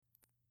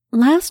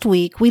Last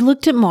week, we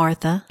looked at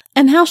Martha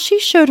and how she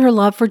showed her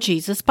love for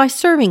Jesus by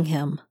serving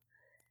him.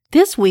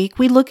 This week,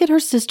 we look at her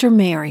sister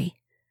Mary.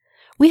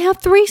 We have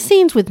 3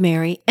 scenes with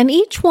Mary, and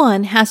each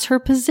one has her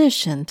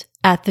positioned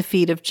at the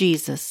feet of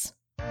Jesus.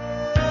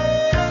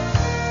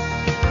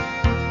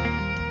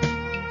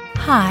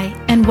 Hi,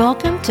 and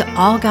welcome to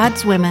All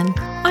God's Women.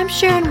 I'm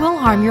Sharon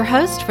Wilharm, your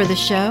host for the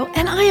show,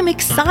 and I am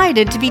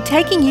excited to be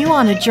taking you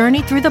on a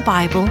journey through the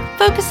Bible,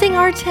 focusing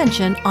our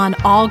attention on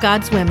all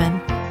God's women.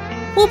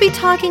 We'll be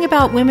talking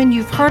about women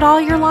you've heard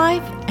all your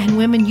life and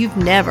women you've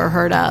never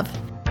heard of.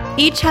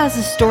 Each has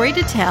a story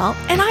to tell,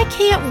 and I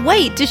can't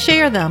wait to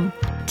share them.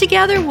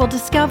 Together, we'll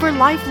discover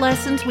life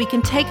lessons we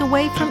can take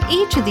away from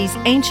each of these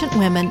ancient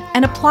women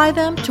and apply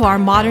them to our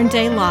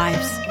modern-day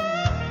lives.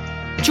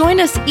 Join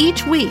us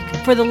each week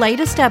for the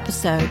latest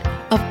episode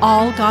of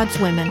All God's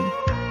Women.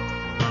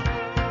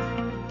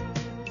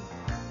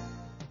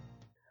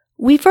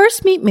 We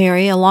first meet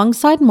Mary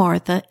alongside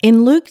Martha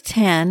in Luke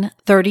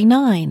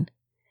 10:39.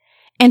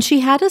 And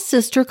she had a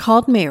sister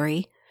called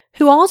Mary,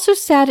 who also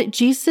sat at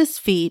Jesus'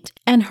 feet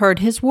and heard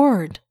his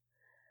word.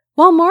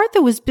 While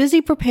Martha was busy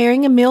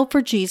preparing a meal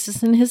for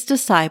Jesus and his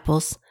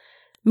disciples,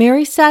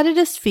 Mary sat at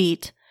his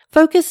feet,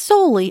 focused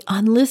solely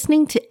on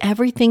listening to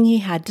everything he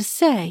had to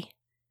say.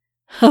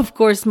 Of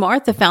course,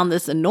 Martha found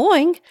this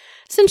annoying,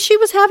 since she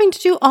was having to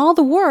do all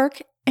the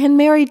work and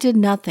Mary did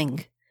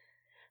nothing.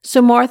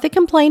 So Martha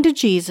complained to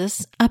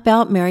Jesus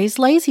about Mary's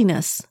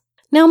laziness.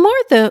 Now,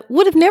 Martha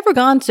would have never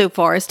gone so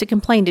far as to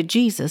complain to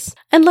Jesus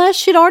unless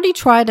she'd already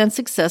tried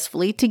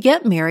unsuccessfully to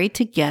get Mary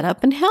to get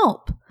up and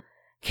help.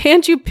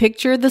 Can't you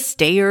picture the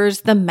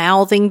stares, the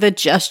mouthing, the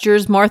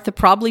gestures Martha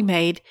probably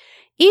made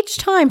each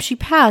time she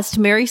passed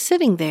Mary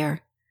sitting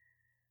there?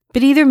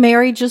 But either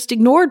Mary just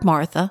ignored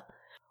Martha,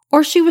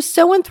 or she was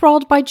so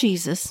enthralled by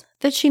Jesus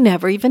that she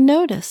never even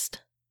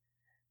noticed.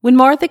 When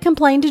Martha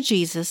complained to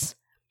Jesus,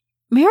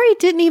 Mary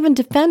didn't even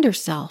defend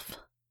herself.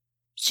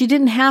 She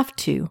didn't have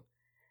to.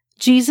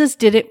 Jesus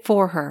did it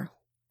for her.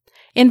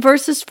 In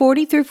verses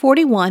 40 through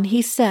 41,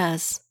 he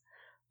says,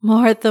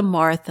 "Martha,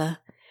 Martha,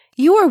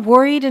 you are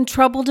worried and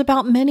troubled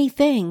about many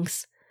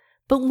things,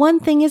 but one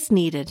thing is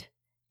needed,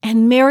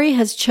 and Mary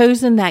has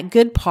chosen that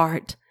good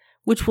part,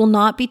 which will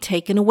not be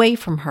taken away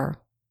from her."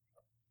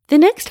 The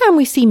next time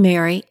we see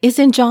Mary is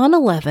in John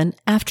 11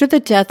 after the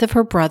death of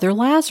her brother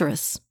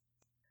Lazarus.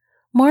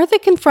 Martha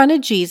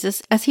confronted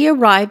Jesus as he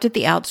arrived at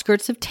the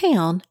outskirts of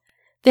town.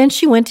 Then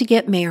she went to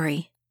get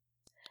Mary.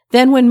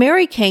 Then when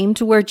Mary came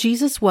to where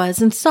Jesus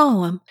was and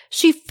saw him,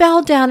 she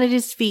fell down at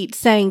his feet,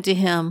 saying to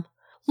him,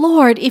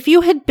 "Lord, if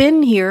you had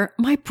been here,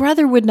 my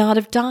brother would not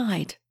have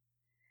died."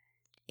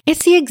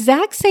 It's the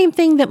exact same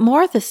thing that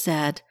Martha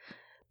said,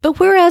 but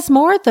whereas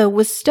Martha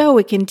was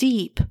stoic and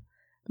deep,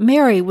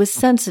 Mary was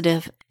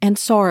sensitive and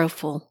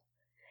sorrowful.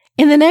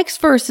 In the next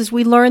verses,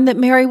 we learn that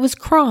Mary was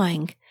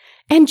crying,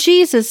 and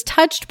Jesus,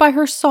 touched by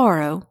her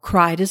sorrow,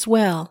 cried as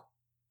well.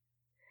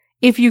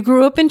 If you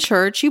grew up in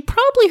church, you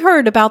probably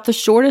heard about the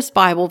shortest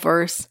Bible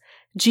verse,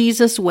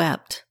 Jesus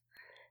wept.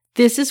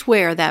 This is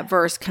where that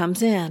verse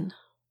comes in.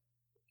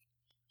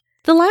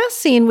 The last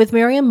scene with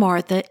Mary and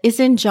Martha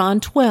is in John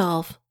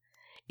 12.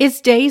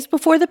 It's days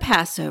before the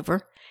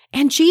Passover,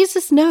 and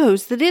Jesus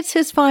knows that it's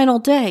his final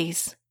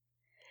days.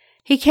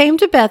 He came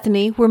to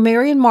Bethany, where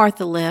Mary and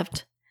Martha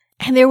lived,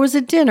 and there was a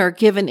dinner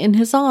given in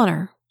his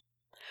honor.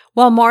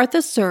 While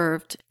Martha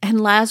served and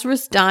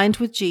Lazarus dined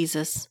with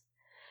Jesus,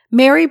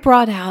 Mary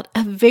brought out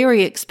a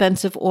very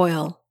expensive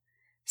oil,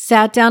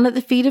 sat down at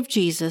the feet of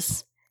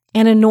Jesus,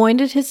 and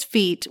anointed his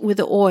feet with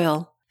the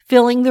oil,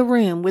 filling the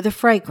room with a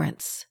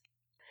fragrance.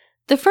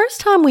 The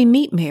first time we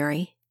meet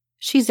Mary,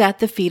 she's at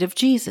the feet of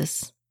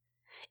Jesus.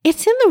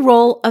 It's in the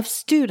role of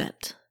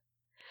student.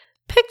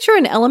 Picture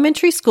an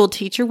elementary school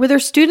teacher with her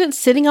students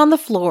sitting on the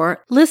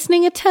floor,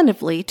 listening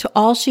attentively to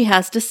all she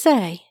has to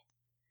say.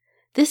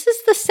 This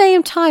is the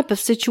same type of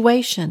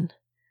situation.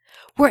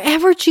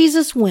 Wherever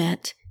Jesus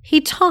went, he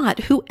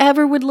taught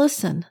whoever would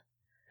listen.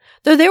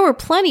 Though there were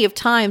plenty of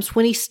times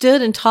when he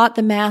stood and taught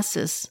the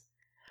masses,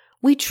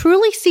 we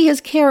truly see his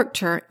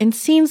character in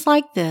scenes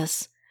like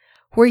this,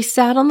 where he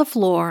sat on the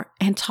floor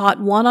and taught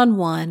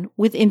one-on-one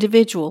with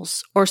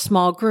individuals or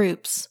small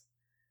groups.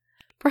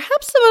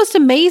 Perhaps the most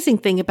amazing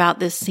thing about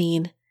this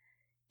scene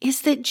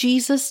is that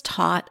Jesus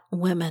taught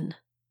women.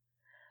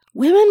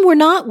 Women were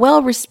not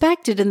well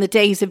respected in the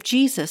days of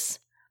Jesus.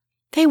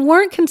 They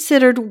weren't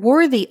considered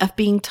worthy of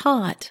being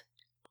taught.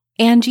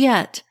 And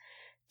yet,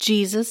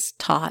 Jesus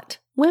taught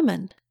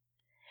women.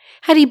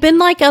 Had he been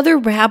like other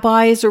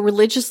rabbis or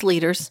religious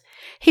leaders,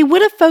 he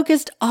would have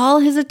focused all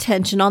his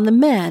attention on the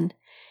men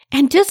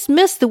and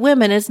dismissed the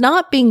women as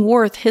not being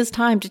worth his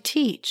time to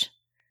teach.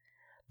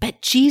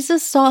 But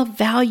Jesus saw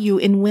value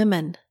in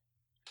women.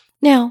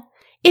 Now,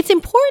 it's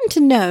important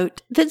to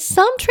note that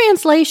some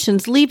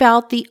translations leave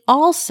out the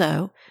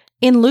 "also"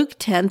 in Luke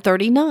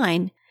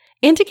 10:39,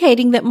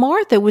 indicating that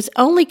Martha was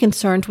only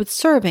concerned with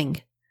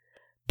serving.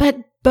 But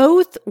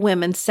both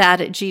women sat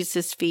at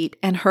Jesus' feet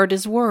and heard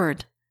his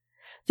word.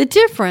 The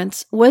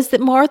difference was that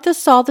Martha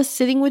saw the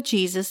sitting with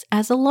Jesus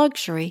as a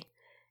luxury,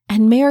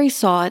 and Mary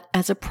saw it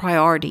as a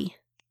priority.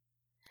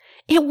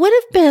 It would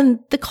have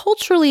been the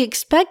culturally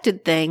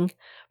expected thing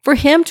for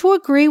him to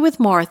agree with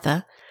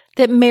Martha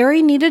that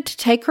Mary needed to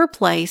take her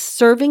place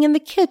serving in the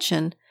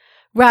kitchen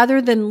rather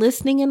than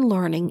listening and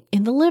learning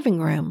in the living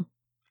room.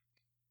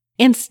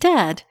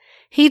 Instead,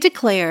 he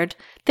declared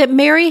that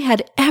Mary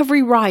had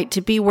every right to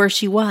be where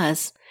she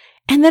was,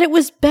 and that it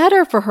was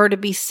better for her to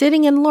be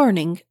sitting and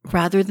learning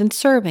rather than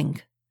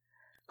serving.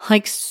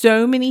 Like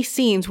so many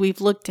scenes we've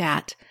looked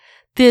at,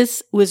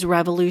 this was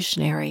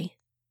revolutionary.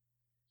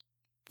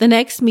 The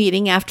next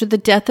meeting after the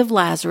death of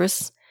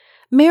Lazarus,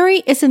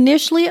 Mary is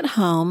initially at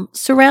home,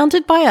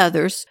 surrounded by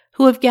others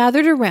who have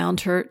gathered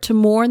around her to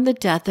mourn the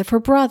death of her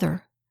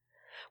brother.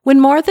 When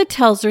Martha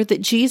tells her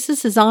that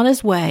Jesus is on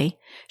his way,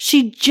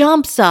 she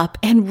jumps up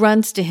and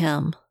runs to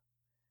him.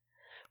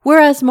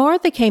 Whereas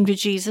Martha came to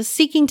Jesus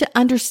seeking to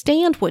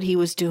understand what he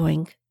was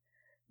doing,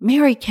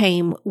 Mary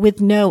came with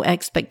no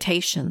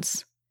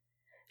expectations.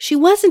 She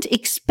wasn't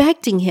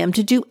expecting him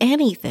to do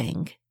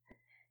anything.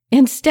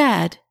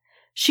 Instead,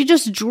 she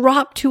just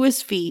dropped to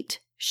his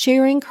feet,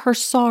 sharing her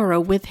sorrow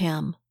with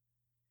him.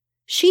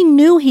 She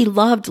knew he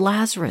loved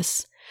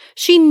Lazarus.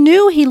 She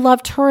knew he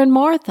loved her and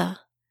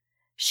Martha.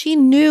 She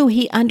knew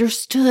he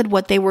understood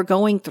what they were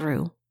going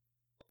through.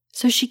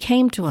 So she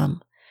came to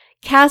him,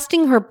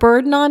 casting her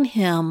burden on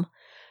him,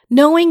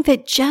 knowing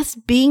that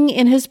just being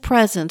in his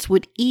presence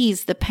would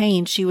ease the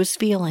pain she was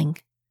feeling.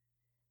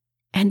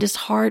 And his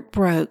heart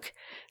broke,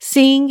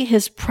 seeing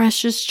his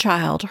precious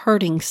child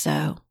hurting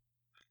so.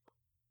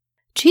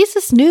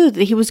 Jesus knew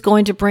that he was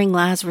going to bring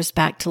Lazarus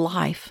back to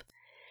life.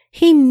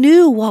 He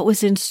knew what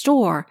was in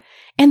store,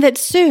 and that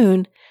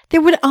soon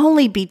there would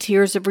only be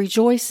tears of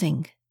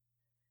rejoicing.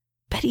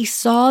 But he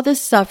saw the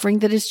suffering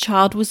that his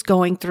child was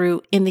going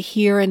through in the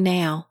here and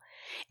now,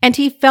 and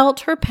he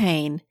felt her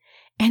pain,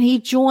 and he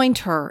joined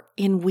her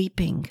in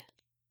weeping.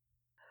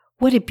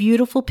 What a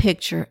beautiful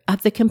picture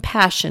of the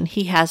compassion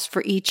he has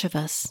for each of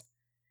us.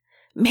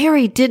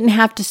 Mary didn't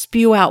have to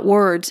spew out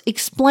words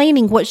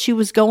explaining what she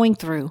was going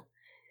through.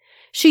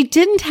 She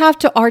didn't have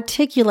to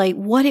articulate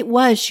what it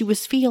was she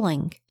was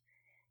feeling.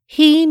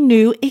 He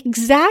knew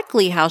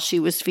exactly how she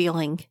was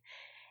feeling,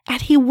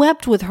 and he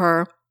wept with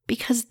her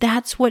because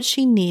that's what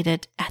she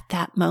needed at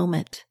that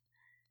moment.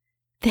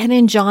 Then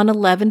in John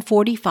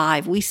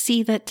 11:45, we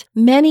see that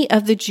many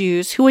of the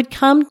Jews who had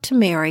come to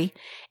Mary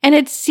and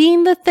had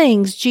seen the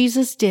things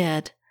Jesus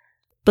did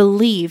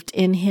believed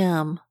in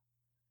him.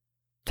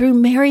 Through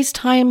Mary's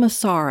time of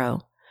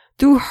sorrow,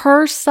 through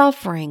her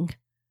suffering,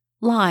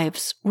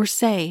 lives were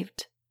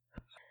saved.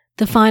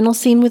 The final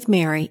scene with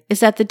Mary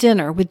is at the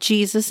dinner with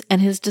Jesus and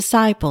his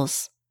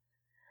disciples.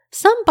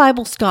 Some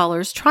Bible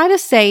scholars try to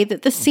say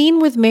that the scene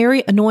with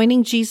Mary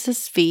anointing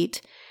Jesus'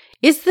 feet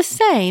is the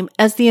same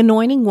as the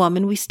anointing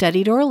woman we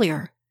studied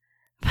earlier.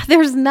 But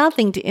there's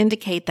nothing to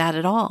indicate that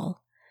at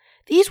all.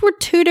 These were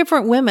two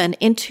different women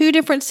in two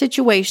different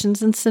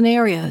situations and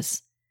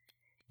scenarios.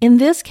 In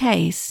this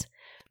case,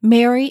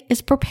 Mary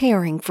is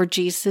preparing for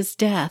Jesus'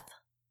 death.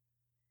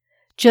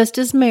 Just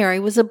as Mary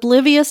was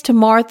oblivious to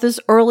Martha's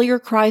earlier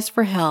cries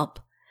for help,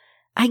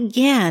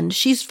 again,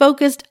 she's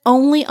focused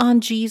only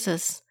on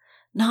Jesus,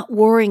 not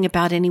worrying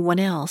about anyone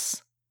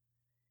else.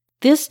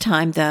 This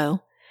time,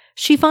 though,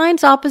 she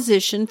finds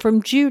opposition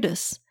from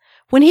Judas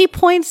when he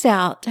points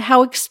out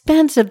how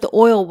expensive the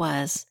oil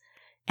was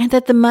and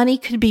that the money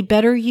could be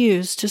better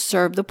used to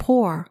serve the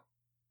poor.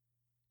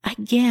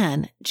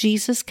 Again,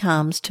 Jesus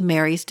comes to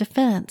Mary's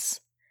defense.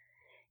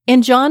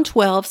 In John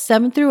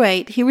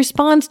 12:7-8, he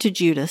responds to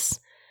Judas,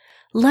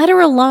 "Let her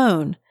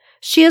alone.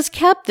 She has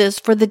kept this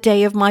for the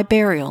day of my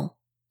burial.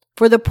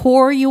 For the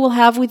poor you will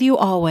have with you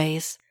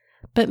always,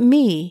 but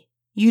me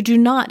you do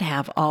not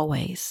have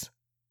always."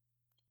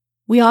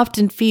 We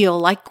often feel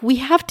like we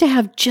have to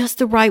have just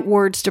the right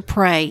words to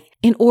pray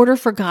in order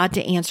for God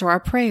to answer our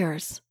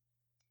prayers.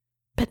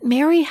 But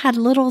Mary had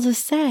little to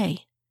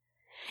say.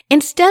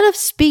 Instead of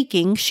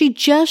speaking, she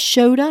just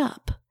showed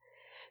up.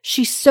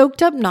 She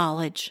soaked up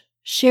knowledge,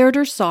 shared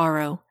her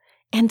sorrow,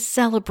 and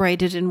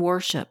celebrated in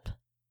worship.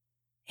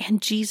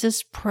 And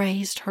Jesus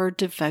praised her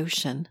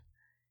devotion.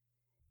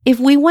 If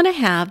we want to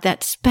have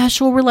that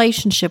special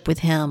relationship with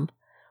him,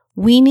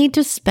 we need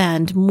to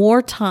spend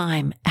more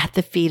time at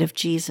the feet of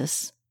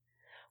Jesus.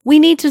 We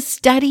need to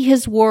study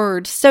his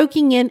word,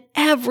 soaking in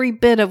every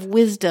bit of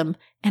wisdom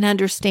and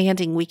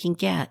understanding we can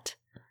get.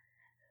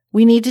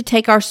 We need to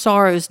take our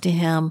sorrows to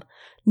him,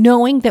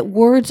 knowing that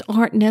words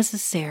aren't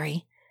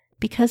necessary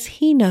because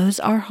he knows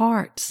our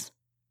hearts.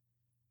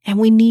 And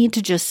we need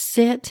to just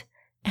sit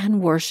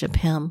and worship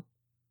him,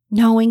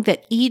 knowing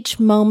that each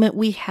moment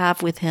we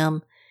have with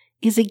him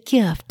is a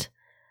gift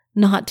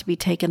not to be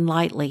taken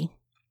lightly.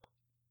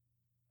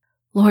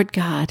 Lord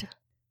God,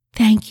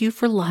 thank you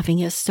for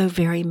loving us so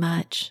very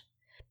much.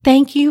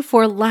 Thank you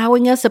for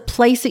allowing us a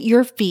place at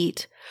your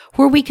feet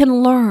where we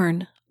can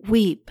learn,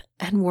 weep,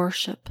 and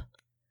worship.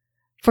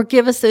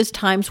 Forgive us those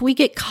times we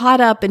get caught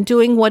up in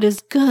doing what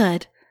is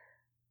good,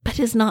 but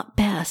is not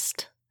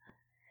best.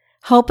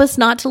 Help us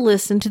not to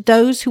listen to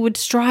those who would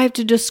strive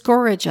to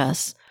discourage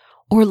us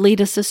or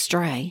lead us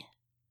astray.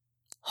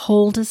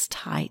 Hold us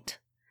tight.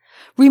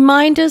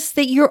 Remind us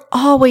that you're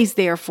always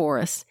there for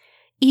us,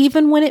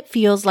 even when it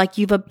feels like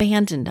you've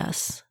abandoned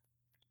us.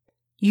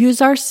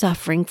 Use our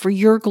suffering for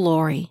your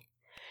glory.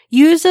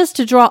 Use us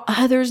to draw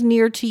others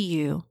near to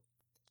you.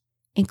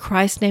 In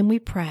Christ's name we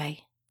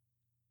pray.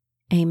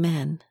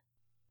 Amen.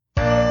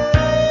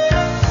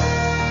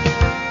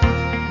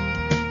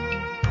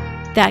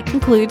 That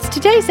concludes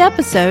today's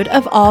episode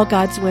of All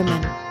God's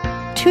Women.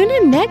 Tune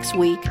in next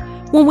week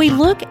when we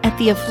look at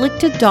the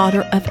afflicted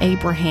daughter of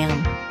Abraham.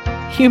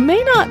 You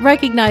may not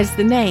recognize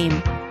the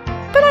name,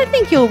 but I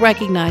think you'll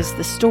recognize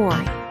the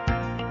story.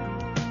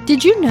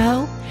 Did you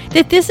know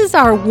that this is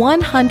our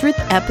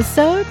 100th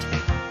episode?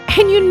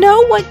 And you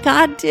know what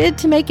God did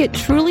to make it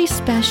truly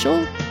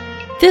special?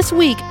 This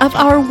week of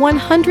our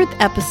 100th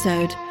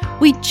episode,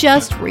 we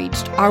just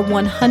reached our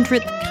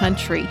 100th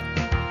country.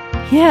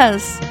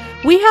 Yes,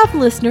 we have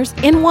listeners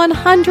in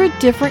 100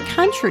 different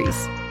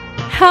countries.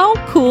 How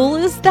cool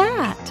is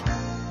that?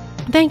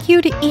 Thank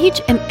you to each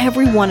and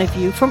every one of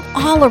you from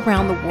all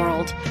around the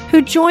world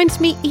who joins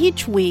me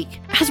each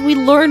week as we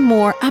learn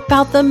more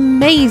about the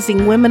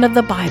amazing women of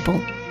the Bible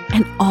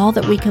and all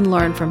that we can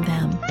learn from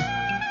them.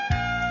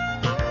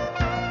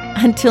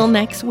 Until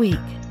next week,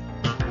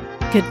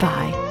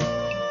 goodbye.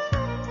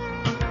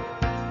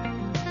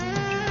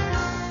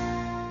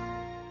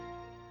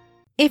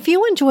 If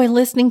you enjoy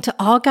listening to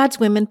All God's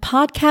Women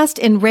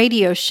podcast and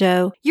radio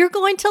show, you're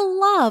going to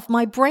love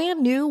my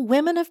brand new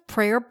Women of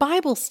Prayer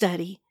Bible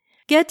study.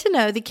 Get to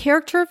know the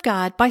character of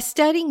God by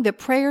studying the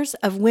prayers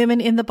of women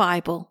in the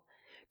Bible.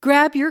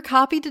 Grab your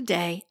copy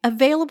today,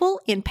 available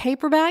in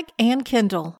paperback and Kindle.